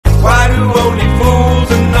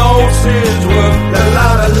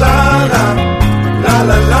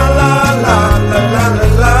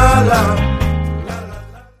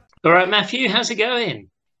Matthew. How's it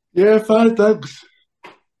going? Yeah, fine, thanks.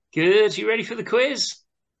 Good. You ready for the quiz?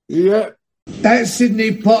 Yeah. That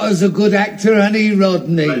Sidney Potter's a good actor, and he,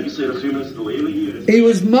 Rodney? He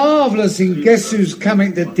was marvellous in Guess Who's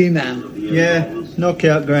Coming to Dinner. Yeah, knock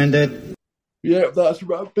out, Grandad. Yeah, that's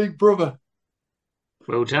right, Big Brother.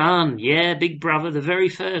 Well done. Yeah, Big Brother, the very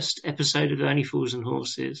first episode of Only Fools and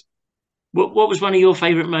Horses. What was one of your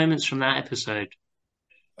favourite moments from that episode?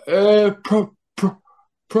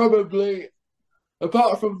 Probably,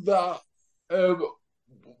 apart from that,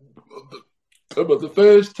 about the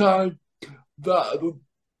first time that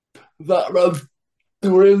they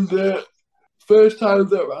were in the first time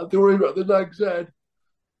that they were in at the Nag's Head,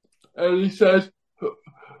 and he said,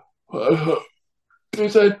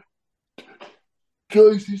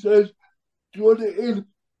 Joyce, he says, do you want it in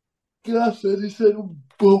glass? And he said,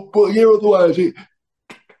 but here otherwise it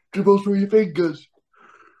dribbles through your fingers.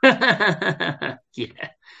 Yeah,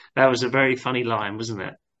 that was a very funny line, wasn't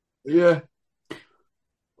it? Yeah.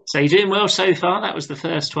 So you're doing well so far. That was the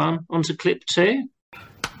first one. On to clip 2.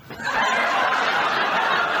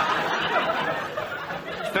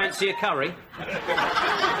 Fancy a curry?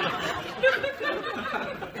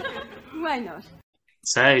 Why not?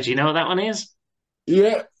 So, do you know what that one is?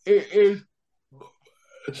 Yeah, it is.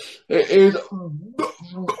 It is.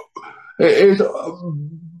 It is.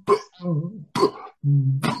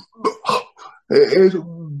 It is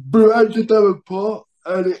Brandon Davenport,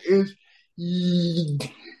 and it is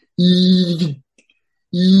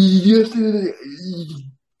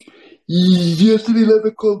yesterday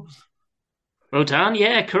never comes. Well done.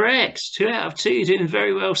 Yeah, correct. 2 out of 2. You're doing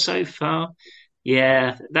very well so far.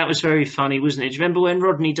 Yeah, that was very funny, wasn't it? Do you remember when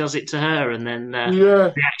Rodney does it to her and then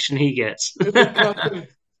the reaction he gets?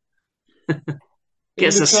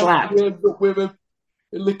 Gets a slap. In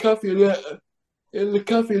the cafe,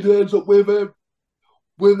 he ends up with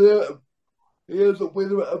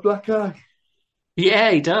a black eye.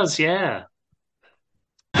 Yeah, he does, yeah.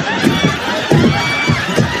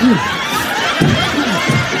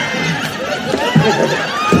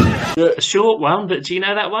 A short one, but do you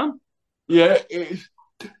know that one? Yeah, it's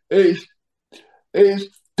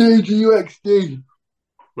DGUXD.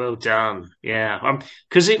 Well done. Yeah,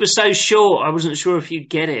 because it was so short, I wasn't sure if you'd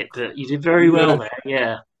get it, but you did very well there.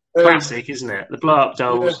 Yeah, classic, isn't it? The blow-up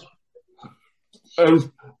dolls. Yeah.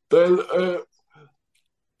 And then,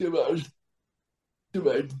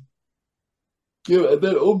 and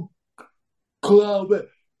then Uncle Albert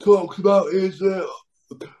talks about his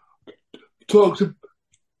talks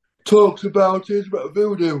about his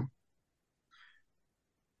voodoo.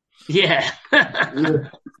 Yeah.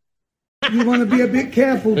 You want to be a bit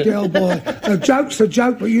careful, Del boy. A joke's a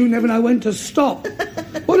joke, but you never know when to stop.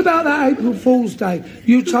 What about that April Fool's Day?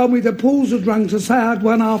 You told me the pools had rung to say I'd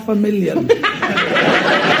won $500,000.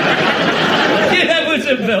 Yeah, that was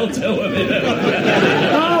a belter, wasn't it?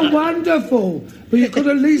 Oh, wonderful. But you could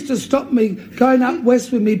at least have stopped me going up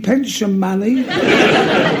west with me pension money.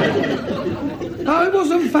 Oh, it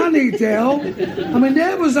wasn't funny, Del. I mean,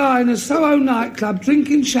 there was I in a Soho nightclub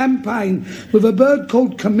drinking champagne with a bird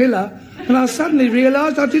called Camilla, and I suddenly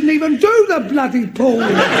realised I didn't even do the bloody pool.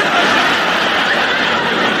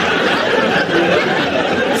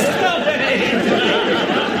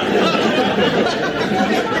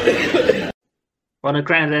 One of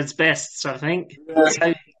Grandad's bests, I think. Yeah.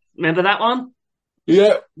 So, remember that one?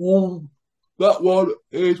 Yeah, that one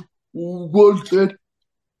is Wanted.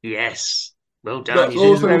 Yes. Well done. That's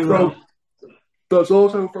also very well. That's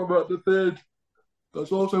also from the third.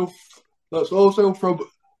 That's also from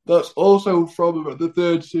the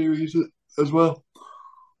third series as well.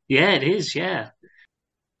 Yeah, it is. Yeah.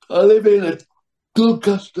 I live in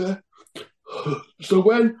Doncaster, so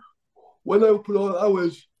when open all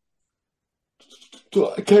hours,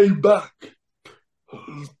 so I came back.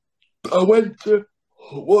 I went to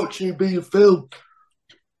watch it being filmed.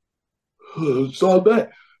 So I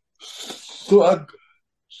met. So I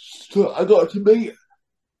got to meet.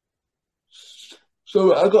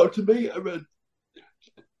 So I got to meet him.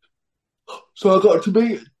 So I got to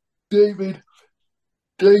meet David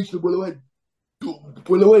Jason when I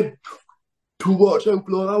went to watch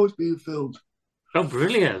Open All Hours being filmed. Oh,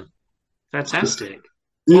 brilliant! Fantastic.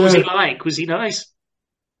 Yeah. What was he like? Was he nice?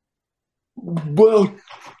 Well,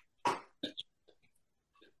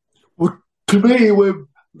 to me, it was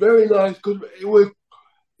very nice because it was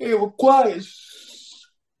quite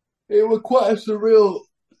a surreal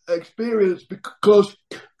experience because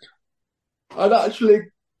I'd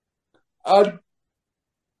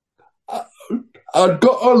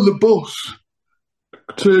got on the bus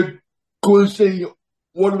to go and see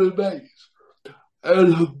one of my mates,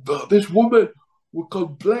 and this woman were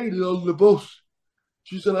complaining on the bus.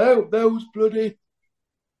 She said, I hope those bloody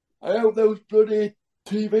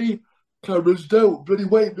TV cameras don't bloody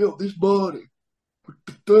wake me up this morning.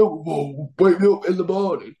 Don't wake me up in the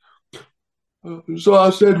morning. So I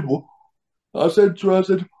said to her,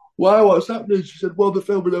 why, what's happening? She said, well, they're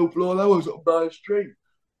filming over all hours up my street.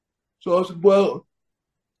 So I said, well,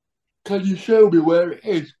 can you show me where it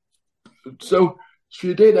is? So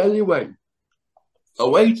she did anyway. I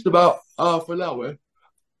waited about half an hour,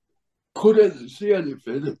 couldn't see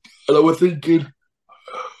anything, and I was thinking,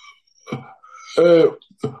 I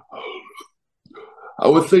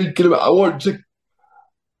was thinking about I want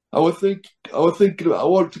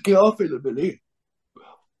to get off in a minute,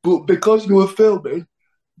 but because they were filming,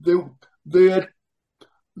 they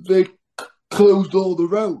closed all the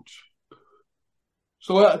roads,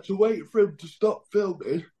 so I had to wait for him to stop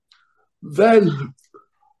filming. Then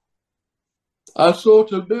I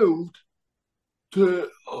sort of moved to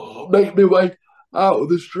make my way out of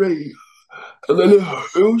the street, and then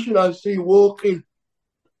who should I see walking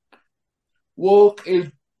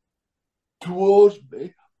towards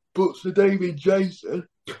me but Sir David Jason.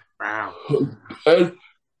 Wow. And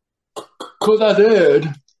because I'd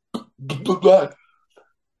heard that,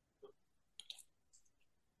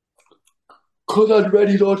 because I'd read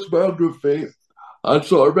his autobiography, I'd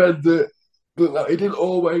sort of read that he didn't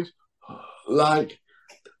always like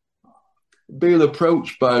being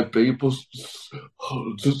approached by people.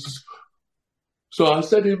 So I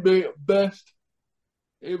said in my best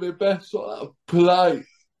sort of polite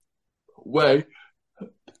way,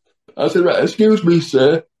 I said, right, excuse me,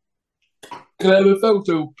 sir, can I have a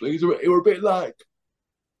photo, please? It were a bit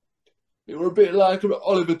like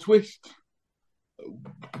Oliver Twist,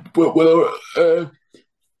 but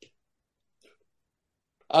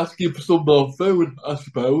asking for some more food, I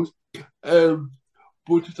suppose. But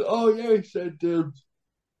he said, oh yeah, he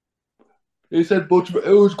said, but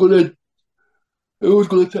who's gonna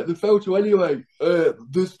take the photo anyway?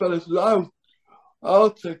 This fella said,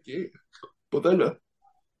 I'll take it. But then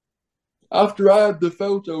after I had the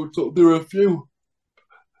photo, there were a few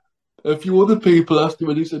other people asking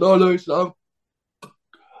me, and he said, oh no, he said,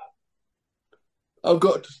 I've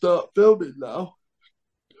got to start filming now.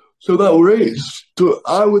 So that was it. So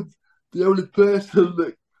I was the only person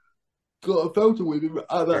that got a photo with him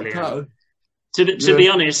at that time. To be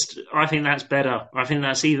honest, I think that's better. I think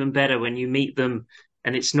that's even better when you meet them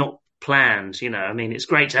and it's not planned. You know, I mean, it's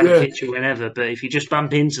great to have a picture whenever, but if you just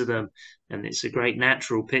bump into them and it's a great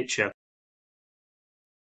natural picture.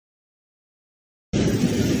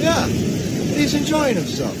 Yeah, he's enjoying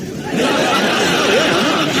himself. I'm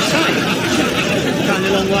just saying. Kind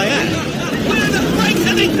of a long way out. Where the freak's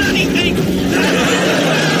have they bloody thing?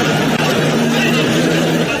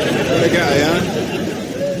 There we go, yeah?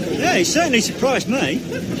 Yeah, he certainly surprised me.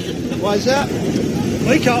 Why is that?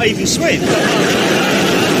 Well, he can't even swim. But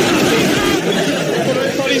I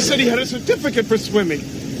thought he said he had a certificate for swimming.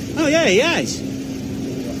 Oh, yeah, he has.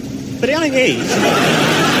 But it ain't his.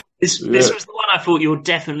 This was the one I thought you were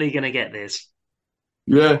definitely going to get this.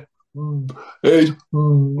 Yeah. It's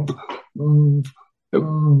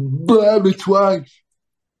Miami twice.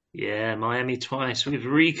 Yeah, Miami twice with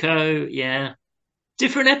Rico. Yeah.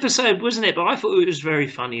 Different episode, wasn't it? But I thought it was very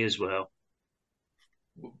funny as well.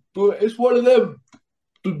 But it's one of them,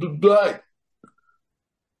 like,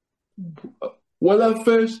 when I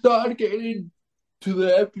first started getting into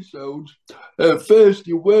the episodes, at first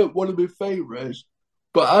you weren't one of my favourites,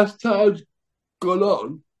 but as time's gone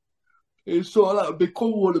on, it's sort of like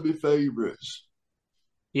become one of my favourites.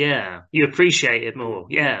 Yeah, you appreciate it more,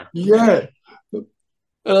 yeah. Yeah. And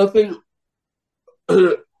I think,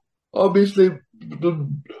 obviously,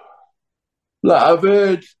 like I've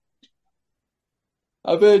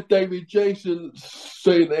heard David Jason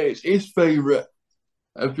say that it's his favourite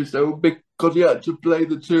episode because he had to play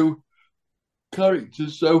the two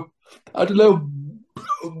characters. So I don't know,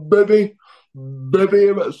 maybe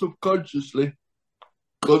subconsciously,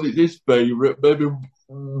 because it's his favourite, maybe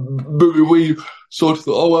we sort of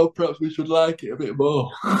thought, oh well, perhaps we should like it a bit more.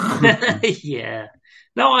 Yeah.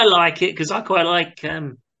 No, I like it because I quite like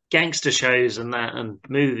gangster shows and that, and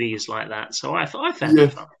movies like that. So I found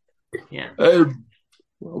it fun. Yeah.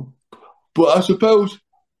 But I suppose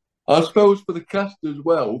for the cast as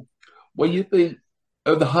well, when you think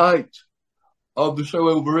of the height of the show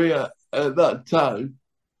over here at that time,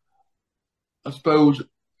 I suppose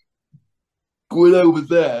going over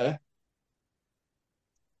there,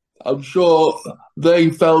 I'm sure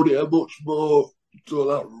they found it a much more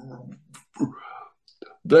sort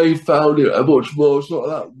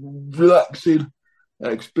of that relaxing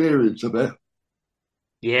experience of it.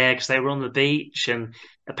 Yeah, because they were on the beach, and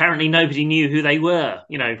apparently nobody knew who they were.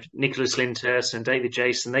 You know, Nicholas Lyndhurst and David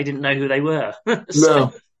Jason, they didn't know who they were. So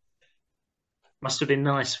No, must have been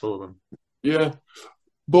nice for them. yeah,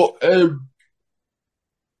 but like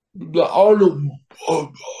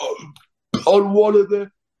on one of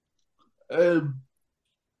the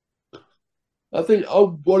I think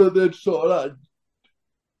on one of the sort of like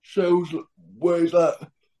shows where it's like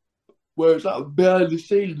behind the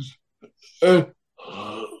scenes,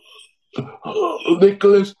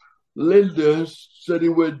 Nicholas Lyndhurst said he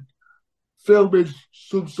was filming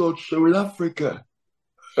some sort of show in Africa,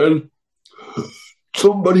 and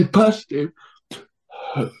somebody passed him,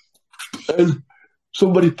 and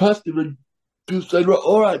just said, "Right,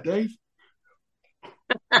 all right, Dave."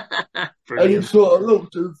 And he sort of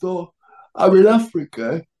looked and thought, "I'm in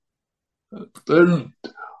Africa," and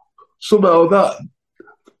somehow that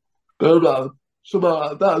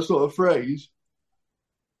sort of phrase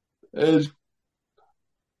is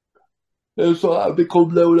sort of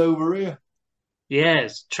become known over here. Yeah,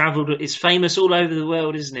 it's travelled. It's famous all over the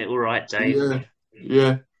world, isn't it? All right, Dave.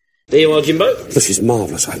 Yeah. There you are, Jimbo. This is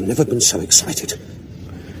marvellous. I've never been so excited.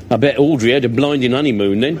 I bet Audrey had a blinding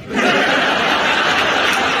honeymoon then.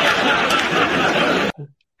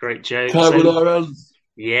 Great joke.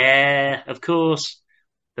 Yeah, of course.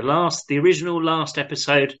 The original last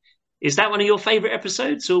episode. Is that one of your favourite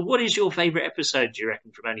episodes, or what is your favourite episode, do you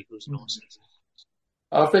reckon, from Only Fools and Horses?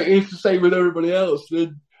 I think it's the same with everybody else.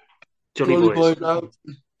 Jolly Boys. Out.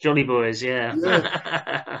 Jolly Boys,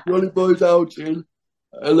 yeah. Jolly Boys outing.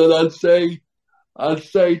 And then I'd say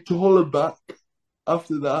to Hollenbach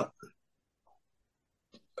after that.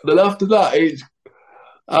 And then after that it's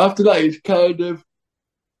kind of,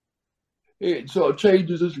 it sort of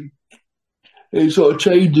changes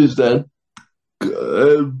then.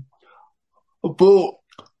 But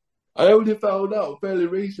I only found out fairly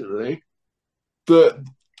recently that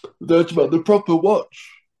about the proper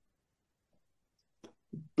watch,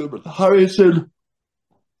 the Harrison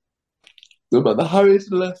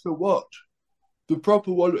Lester watch, the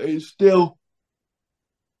proper one is still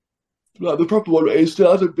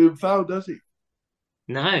hasn't been found, has it?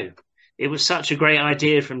 No. It was such a great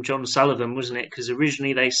idea from John Sullivan, wasn't it? Because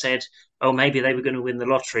originally they said, oh, maybe they were going to win the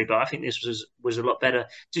lottery, but I think this was a lot better.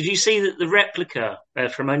 Did you see that the replica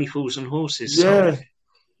from Only Fools and Horses sold?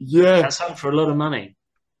 Yeah. That sold for a lot of money.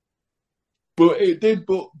 But it did,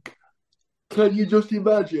 but can you just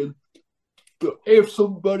imagine that if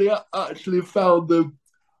somebody actually found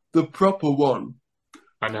the proper one?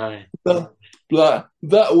 I know.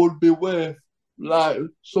 That would be worth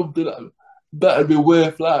something that'd be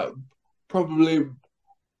worth probably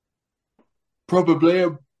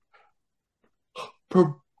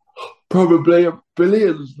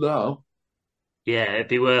billions now. Yeah, it'd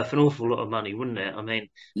be worth an awful lot of money, wouldn't it? I mean,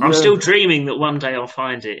 I'm still dreaming that one day I'll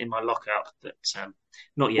find it in my lockup, but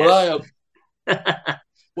not yet. I am,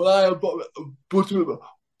 but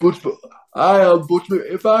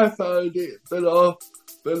if I find it, then I'll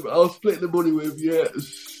split the money with you.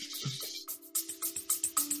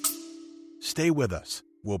 Stay with us.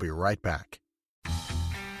 We'll be right back.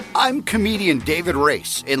 I'm comedian David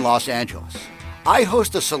Race in Los Angeles. I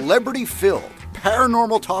host a celebrity-filled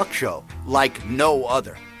paranormal talk show like no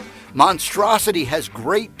other. Monstrosity has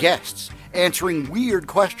great guests answering weird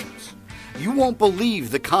questions. You won't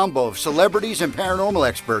believe the combo of celebrities and paranormal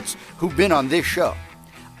experts who've been on this show.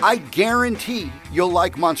 I guarantee you'll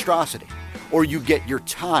like Monstrosity, or you get your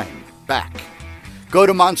time back. Go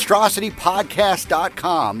to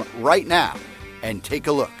monstrositypodcast.com right now and take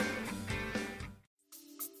a look.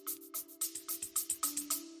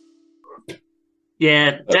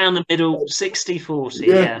 Yeah, down the middle, 60-40,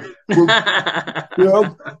 yeah.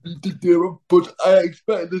 But I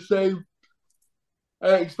expect the same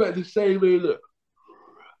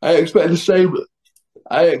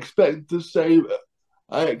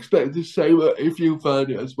if you find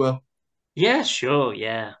it as well. Yeah, sure,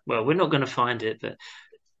 yeah. Well, we're not going to find it, but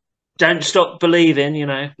don't stop believing,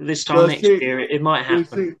 this time next year it might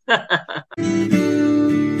happen. What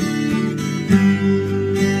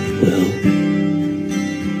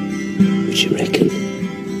do you reckon?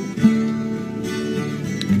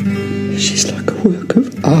 She's like a work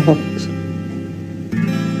of art.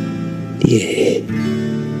 Yeah.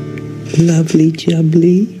 Lovely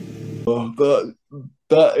jubbly. Oh,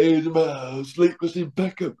 that is Sleepless in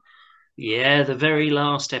Peckham. Yeah, the very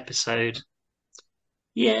last episode.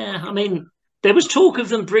 Yeah, I mean, there was talk of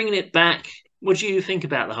them bringing it back. What do you think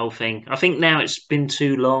about the whole thing? I think now it's been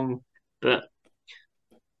too long, but...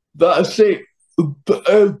 That's it. But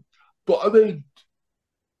I mean,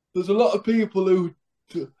 there's a lot of people who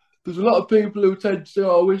there's a lot of people who tend to say,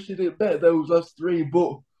 "Oh, I wish you didn't bet those last three."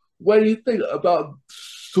 But when you think about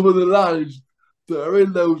some of the lines that are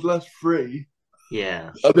in those last three,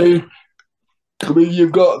 yeah, I mean,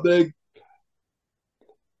 you've got the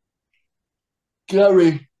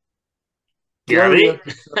Gary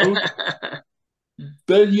episode.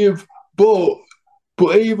 Then you've but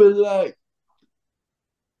even like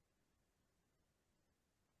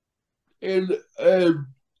in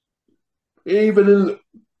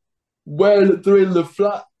when they're in the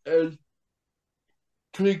flat and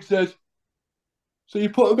Trig says, "So you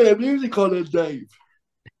put a bit of music on it, Dave?"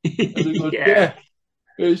 And he goes, yeah,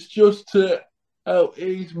 it's just to help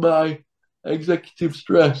ease my executive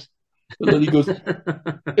stress. And then he goes,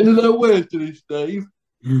 "Isn't there ways to this, Dave?"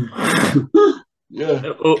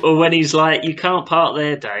 Yeah. Or when he's like, "You can't park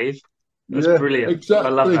there, Dave." That's brilliant. Exactly.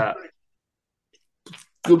 I love that.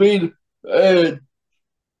 I mean,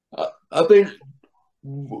 I think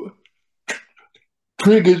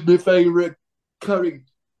Trigger's my favourite character.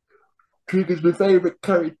 Trigger's my favourite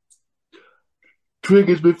character,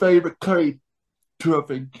 I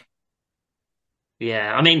think.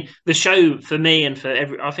 Yeah, I mean, the show for me and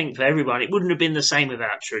I think for everyone, it wouldn't have been the same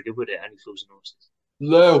without Trigger, would it? Only Fools and Horses.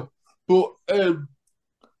 No, but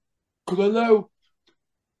because I know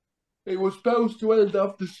it was supposed to end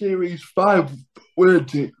after series 5,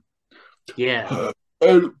 weren't it? Yeah.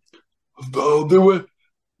 And they were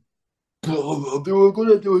going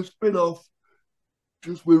to do a spin-off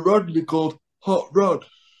just with Rodney called Hot Rod.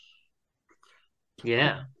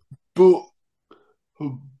 Yeah. But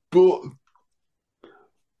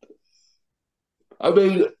I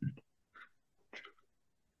mean,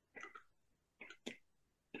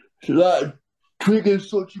 like, Trigger's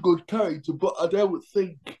such a good character, but I don't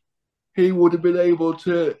think he would have been able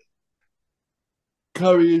to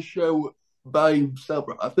carry a show by himself.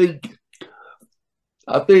 I think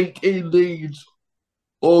he needs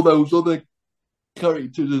all those other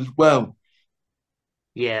characters as well.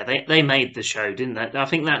 Yeah, they made the show, didn't they? I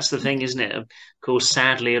think that's the thing, isn't it? Of course,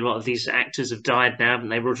 sadly, a lot of these actors have died now, haven't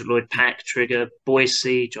they? Roger Lloyd Pack, Trigger,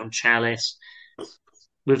 Boyce, John Challis.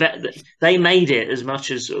 They made it as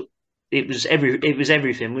much as it was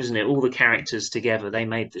everything, wasn't it? All the characters together, they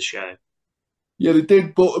made the show. Yeah, they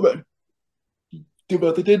did, but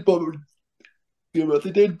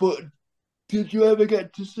did you ever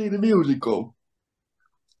get to see the musical?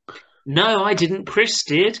 No, I didn't. Chris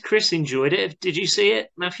did. Chris enjoyed it. Did you see it,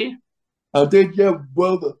 Matthew? I did, yeah.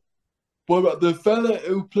 Well, the fella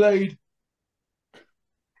who played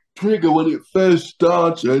Trigger when it first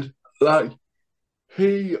started,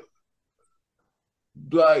 he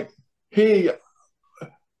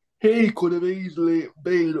could have easily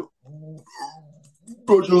been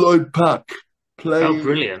Roger Lloyd Pack playing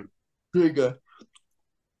brilliant. Trigger.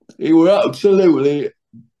 He was absolutely,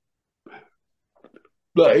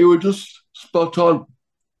 he was just spot on.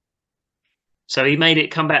 So he made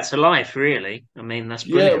it come back to life, really. I mean, that's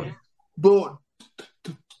brilliant. Yeah, but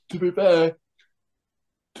to be fair,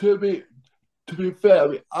 I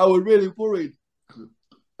mean, I was really worried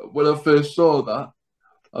when I first saw that.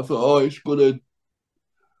 I thought,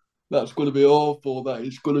 that's gonna be awful. That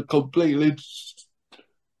it's gonna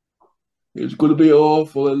be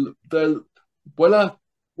awful. And then when I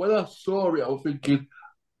saw it,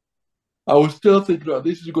 I was still thinking, oh,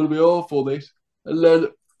 this is gonna be awful. And then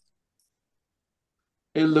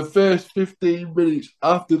in the first 15 minutes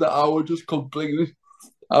after that, I was just completely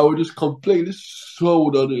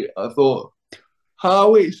sold on it. I thought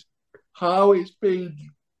how it's been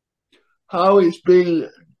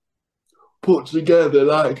put together,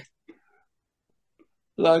 like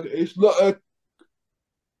it's not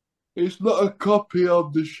a copy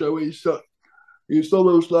of the show. It's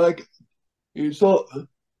almost like its own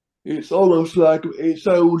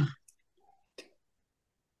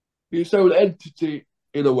entity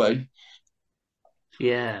in a way.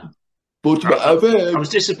 Yeah. But I was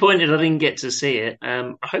disappointed I didn't get to see it.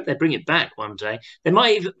 I hope they bring it back one day.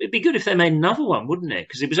 It'd be good if they made another one, wouldn't it?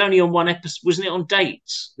 Because it was only on one episode, wasn't it? On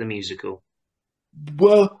Dates, the musical.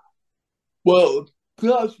 Well,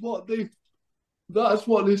 that's what they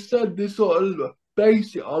said. They sort of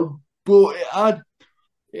base it on, but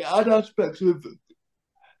it had aspects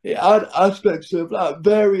of like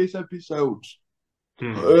various episodes.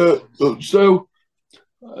 So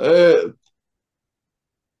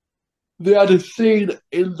they had a scene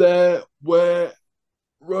in there where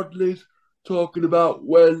Rodney's talking about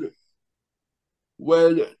when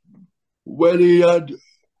he had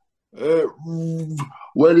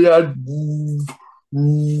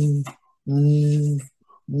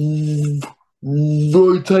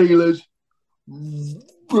Roy Taylor's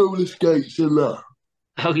roller skates and that.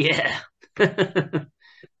 Oh, yeah.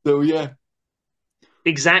 So, yeah.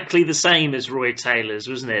 Exactly the same as Roy Taylor's,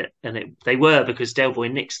 wasn't it? And they were, because Del Boy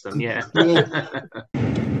nixed them, yeah.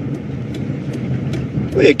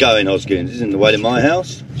 Where you going, Hoskins? Isn't the way to my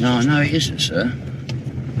house? No, it isn't, sir.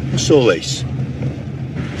 What's all this?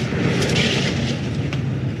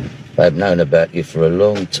 They've known about you for a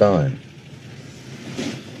long time.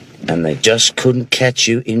 And they just couldn't catch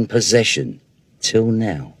you in possession. Till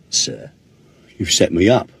now, sir. You've set me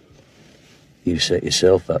up. You set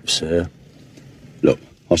yourself up, sir. Look,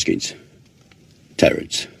 Hoskins.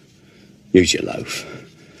 Terrence. Use your loaf.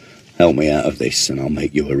 Help me out of this and I'll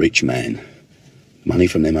make you a rich man. Money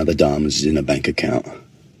from them other diamonds is in a bank account.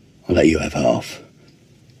 I'll let you have half.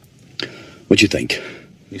 What do you think?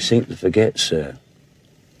 You seem to forget, sir.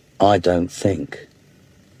 I don't think.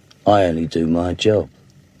 I only do my job.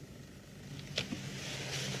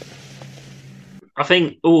 I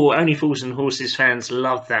think Only Fools and Horses fans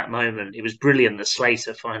loved that moment. It was brilliant that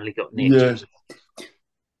Slater finally got nicked.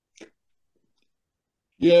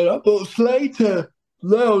 Yeah, but Slater.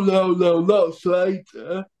 No, not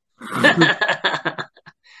Slater.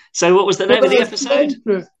 So what was the name of the episode?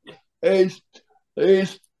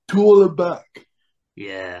 It's Taller Back.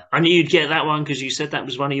 Yeah, I knew you'd get that one because you said that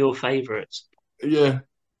was one of your favourites. Yeah.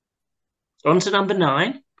 On to number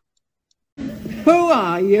 9. Who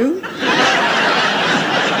are you?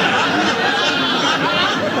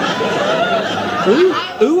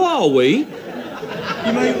 Who are we?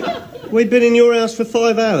 You mean we've been in your house for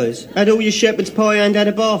 5 hours, had all your shepherd's pie and had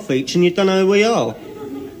a bath each, and you don't know who we are?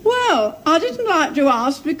 Well, I didn't like to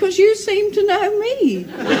ask because you seem to know me.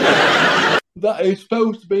 That is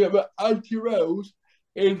supposed to be about Auntie Rose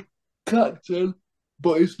in Clacton,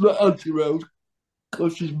 but it's not Auntie Rose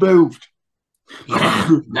because she's moved.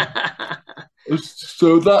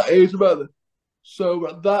 So that is about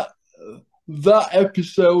that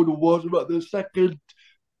episode was about the second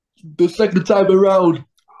time around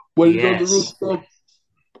when he's on the run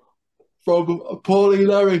from Pauline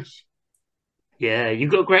Harris. Yeah,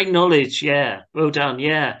 you've got great knowledge. Yeah, well done.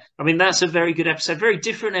 Yeah, I mean that's a very good episode. Very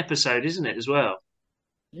different episode, isn't it? As well.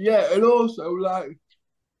 Yeah, and also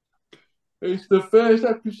it's the first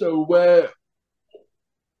episode where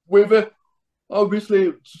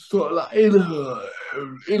obviously sort of in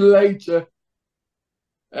later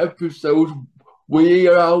episodes we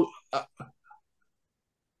hear how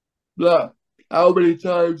many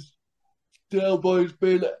times Del Boy's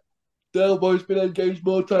been engaged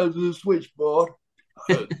more times with a switchboard.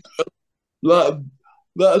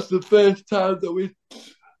 That's the first time that we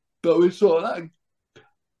sort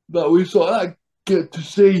of get to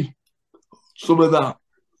see some of that.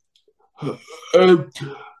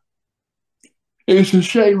 It's a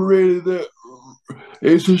shame really that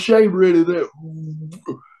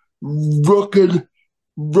Rock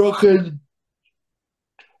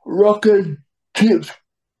and Tips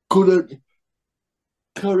couldn't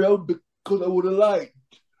carry on because I would have liked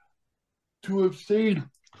to have seen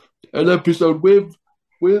an episode with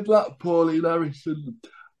that Pauline Harris and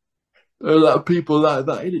people like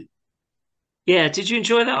that in it. Yeah, did you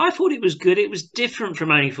enjoy that? I thought it was good. It was different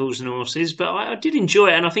from Only Fools and Horses, but I did enjoy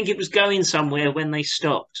it, and I think it was going somewhere when they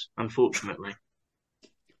stopped, unfortunately.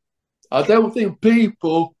 I don't think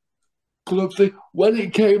people, because obviously when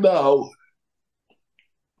it came out,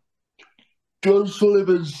 John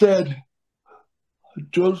Sullivan said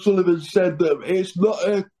that it's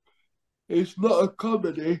not a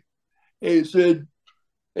comedy, it's a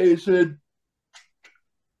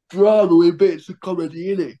drama with bits of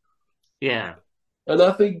comedy in it. Yeah. And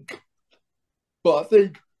I think a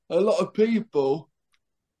lot of people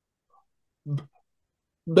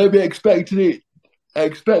maybe expected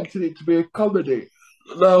it to be a comedy.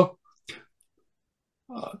 Now,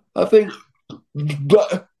 I think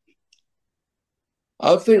that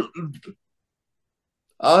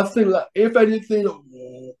if anything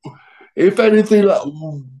like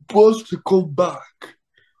was to come back,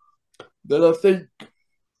 then I think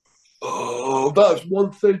that's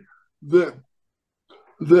one thing that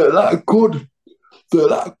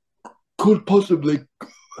could possibly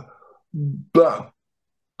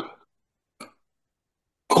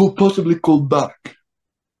come back.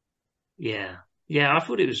 Yeah, I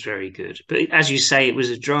thought it was very good. But as you say, it was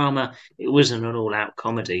a drama. It wasn't an all-out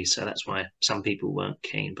comedy, so that's why some people weren't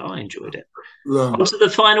keen, but I enjoyed it. Yeah. On to the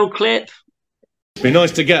final clip. It'd be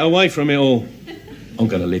nice to get away from it all. I'm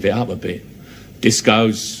going to live it up a bit.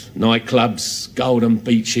 Discos, nightclubs, golden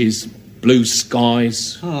beaches, blue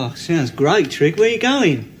skies. Oh, sounds great, Trig. Where are you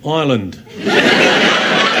going? Ireland.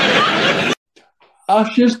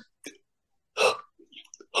 Ashes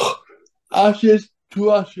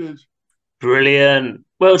to ashes. Brilliant.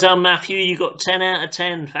 Well done, Matthew. You got 10 out of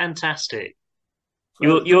 10. Fantastic.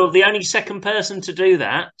 You're the only second person to do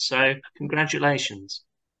that, so congratulations.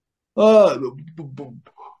 Well,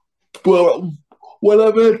 when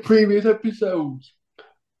I've heard previous episodes,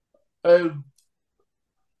 I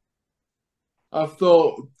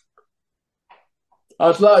thought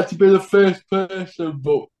I'd like to be the first person,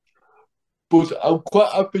 but I'm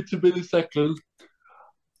quite happy to be the second.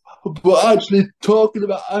 But actually, talking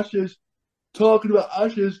about Ashes to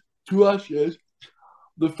Ashes,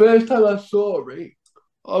 the first time I saw it,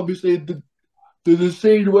 obviously there's a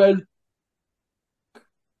scene when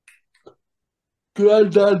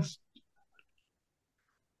Grandad's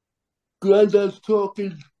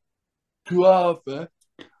talking to Arthur,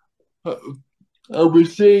 and we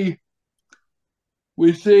see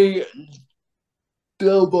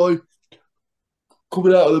Del Boy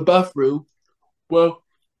coming out of the bathroom. Well,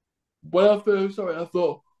 when I first saw it, I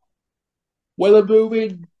thought, when I move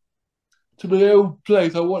in to my own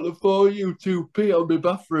place, I want the 4U to pee on my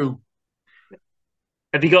bathroom.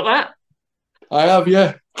 Have you got that? I have,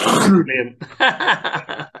 yeah. Brilliant.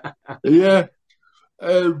 Yeah.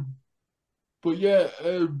 But yeah,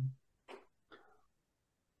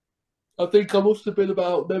 I think I must have been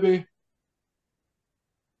about maybe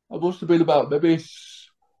 7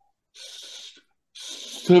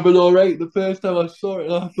 or 8 the first time I saw it,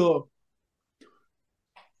 and I thought,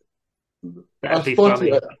 that'd be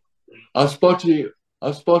funny. I spotted it,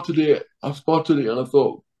 and I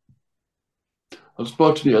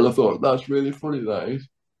thought, that's really funny, that is.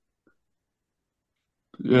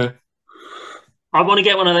 Yeah. I want to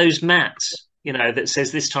get one of those mats, that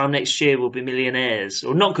says this time next year we'll be millionaires.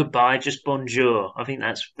 Or not goodbye, just bonjour. I think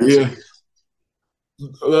that's yeah.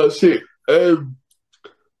 That's it. But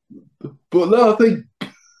no, I think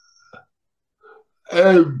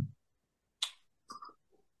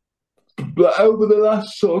but over the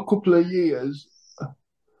last sort of couple of years,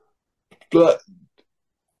 but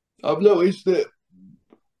I've noticed that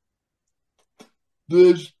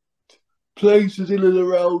there's places in and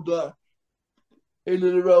around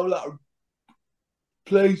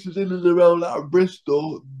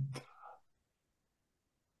Bristol,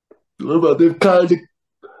 but they've kind of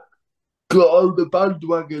got on the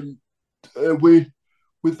bandwagon with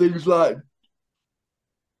things like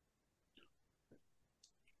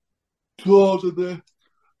tours of the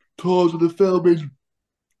filming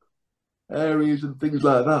areas and things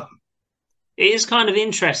like that. It is kind of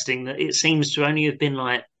interesting that it seems to only have been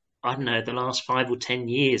like, I don't know, the last 5 or 10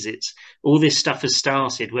 years. It's all this stuff has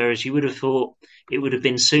started, whereas you would have thought it would have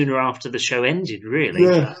been sooner after the show ended, really.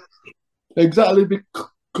 Yeah, exactly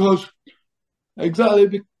because a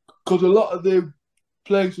lot of the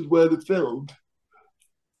places where they filmed,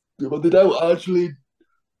 but they don't actually,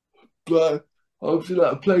 like, obviously,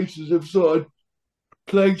 like places have sort of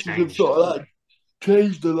changed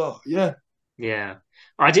a lot. Yeah. Yeah.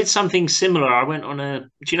 I did something similar. I went on do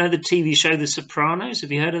you know the TV show The Sopranos?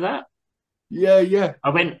 Have you heard of that? Yeah.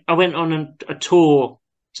 I went on a tour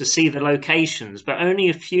to see the locations, but only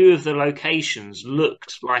a few of the locations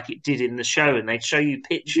looked like it did in the show, and they'd show you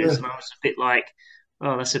pictures, and I was a bit like,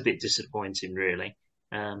 oh, that's a bit disappointing, really.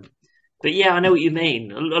 But yeah, I know what you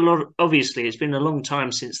mean. A lot. Obviously, it's been a long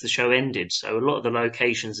time since the show ended, so a lot of the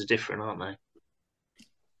locations are different, aren't they?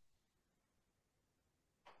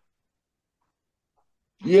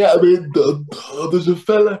 Yeah, I mean, there's a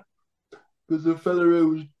fella who's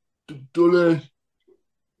done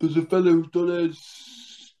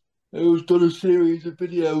a series of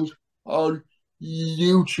videos on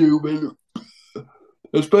YouTube, and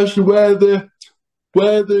especially where the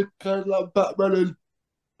kind of like Batman and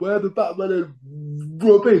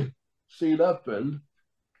Robin scene happened.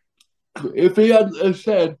 If he hadn't have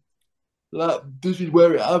said, like, this is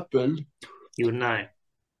where it happened, you would know.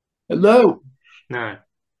 No.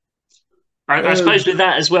 I suppose with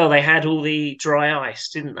that as well, they had all the dry ice,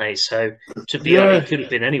 didn't they? So to be honest, it could have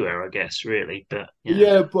been anywhere, I guess, really. But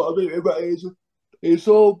yeah, but I mean, it's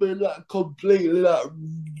all been completely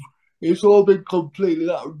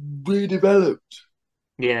redeveloped.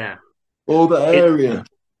 Yeah, all that area.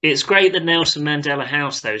 It's great that Nelson Mandela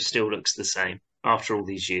House, though, still looks the same after all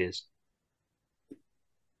these years.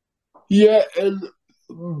 Yeah,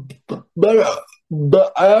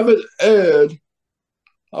 but I haven't heard.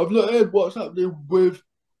 I've not heard what's happening with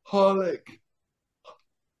Harlech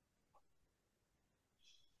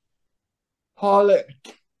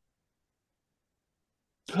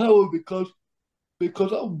Tower because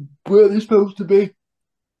weren't they supposed to be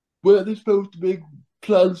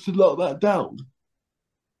plans to lock that down?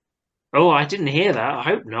 Oh, I didn't hear that. I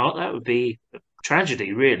hope not. That would be a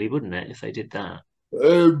tragedy, really, wouldn't it, if they did that?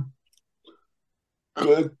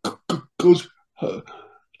 because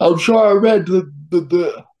I'm sure I read that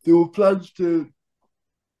there were plans to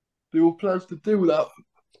do that,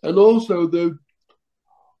 and also at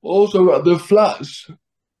the flats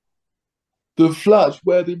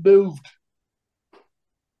where they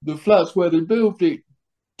moved it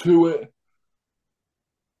to it.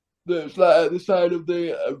 There's like at the side of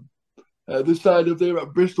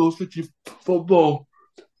the Bristol City Football.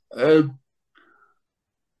 I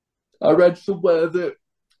read somewhere that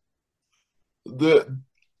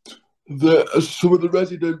some of the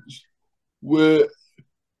residents were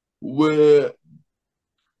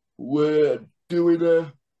doing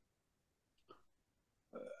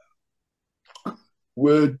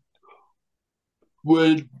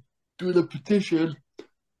a petition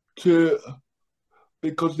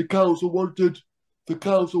because the council wanted to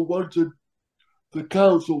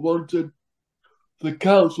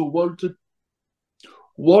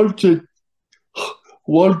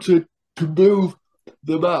move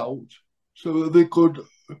them out so that they could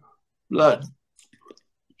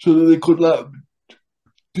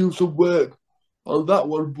do some work on that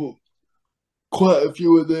one, but quite a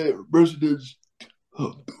few of the residents,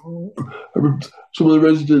 some of the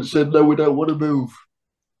residents said, no, we don't want to move.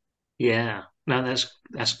 Yeah, no,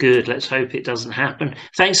 that's good. Let's hope it doesn't happen.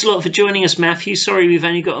 Thanks a lot for joining us, Matthew. Sorry, we've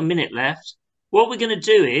only got a minute left. What we're going to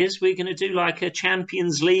do is we're going to do like a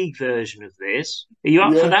Champions League version of this. Are you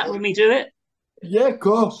up for that when we do it? Yeah, of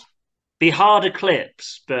course. Be harder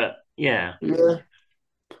clips, but yeah. Yeah.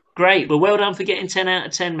 Great. Well done for getting 10 out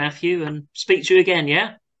of 10, Matthew, and speak to you again,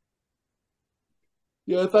 yeah?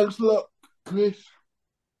 Yeah, thanks a lot, Chris.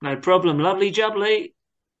 No problem. Lovely jubbly.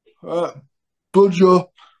 All right. Bonjour.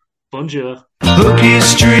 Bonjour. Bookie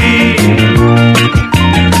Street.